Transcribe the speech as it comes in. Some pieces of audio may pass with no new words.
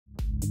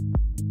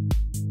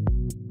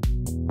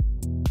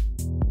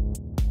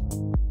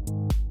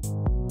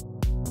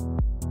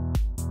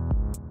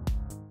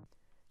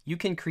You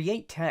can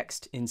create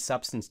text in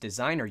Substance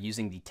Designer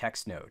using the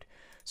text node.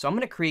 So I'm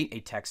going to create a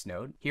text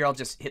node. Here I'll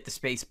just hit the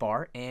space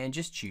bar and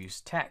just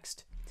choose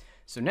text.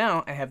 So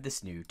now I have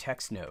this new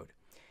text node.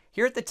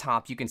 Here at the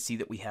top you can see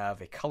that we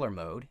have a color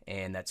mode,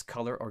 and that's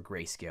color or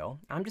grayscale.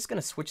 I'm just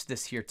going to switch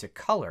this here to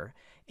color,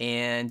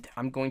 and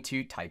I'm going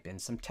to type in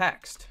some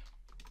text.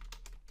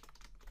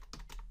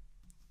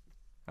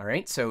 All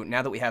right, so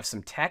now that we have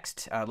some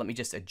text, let me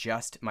just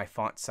adjust my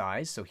font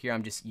size. So here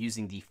I'm just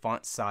using the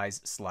font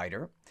size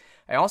slider.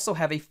 I also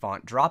have a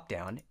font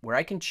dropdown where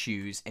I can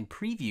choose and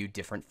preview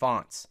different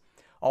fonts.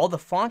 All the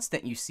fonts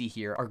that you see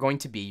here are going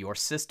to be your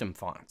system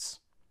fonts.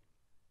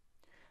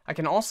 I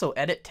can also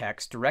edit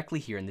text directly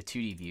here in the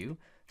 2D view.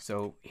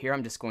 So here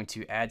I'm just going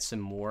to add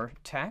some more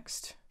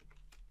text.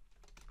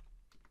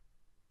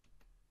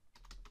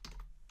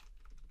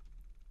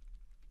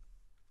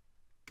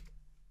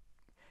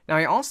 Now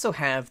I also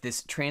have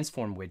this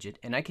transform widget,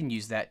 and I can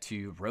use that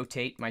to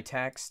rotate my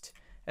text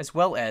as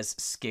well as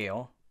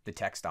scale the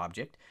text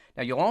object.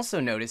 Now you'll also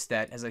notice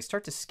that as I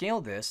start to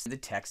scale this, the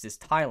text is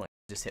tiling.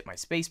 Just hit my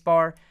space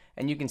bar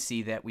and you can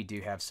see that we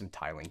do have some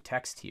tiling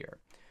text here.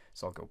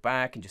 So I'll go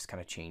back and just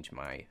kind of change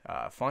my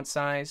font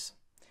size.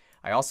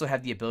 I also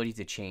have the ability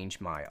to change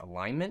my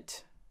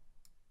alignment.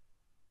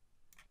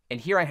 And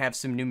here I have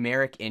some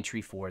numeric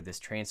entry for this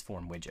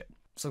transform widget.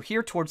 So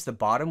here towards the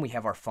bottom we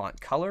have our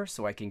font color,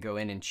 so I can go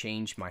in and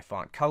change my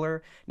font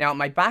color. Now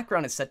my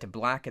background is set to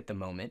black at the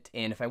moment,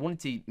 and if I wanted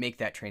to make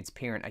that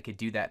transparent, I could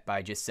do that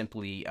by just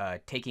simply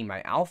taking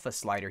my alpha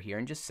slider here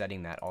and just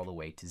setting that all the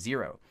way to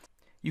 0.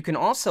 You can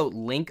also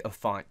link a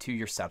font to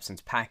your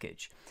Substance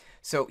package.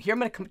 So here I'm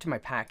going to come to my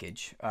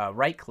package,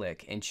 right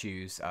click and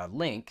choose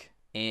link,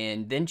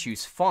 and then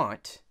choose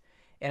font,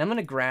 and I'm going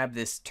to grab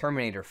this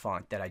Terminator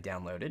font that I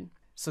downloaded.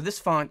 So this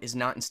font is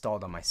not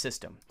installed on my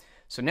system.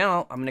 So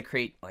now I'm going to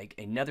create like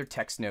another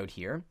text node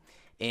here,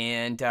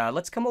 and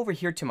let's come over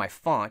here to my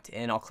font,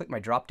 and I'll click my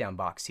drop down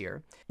box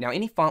here. Now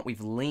any font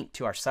we've linked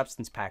to our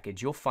Substance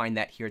package, you'll find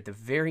that here at the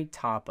very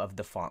top of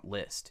the font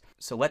list.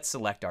 So let's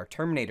select our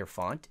Terminator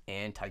font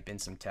and type in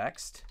some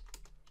text,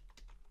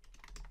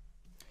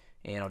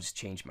 and I'll just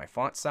change my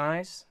font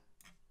size.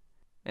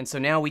 And so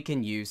now we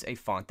can use a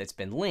font that's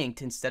been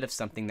linked instead of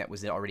something that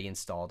was already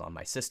installed on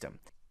my system.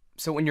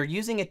 So when you're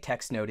using a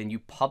text node and you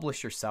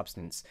publish your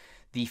Substance,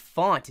 the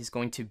font is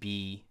going to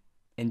be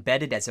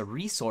embedded as a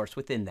resource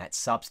within that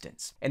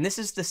Substance. And this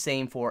is the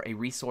same for a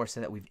resource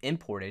that we've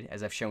imported,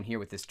 as I've shown here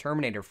with this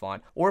Terminator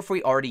font, or if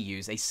we already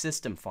use a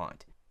system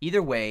font.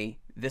 Either way,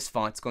 this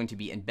font's going to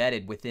be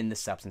embedded within the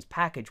Substance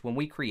package when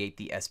we create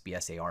the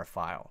SBSAR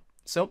file.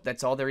 So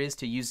that's all there is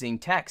to using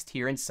text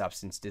here in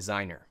Substance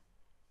Designer.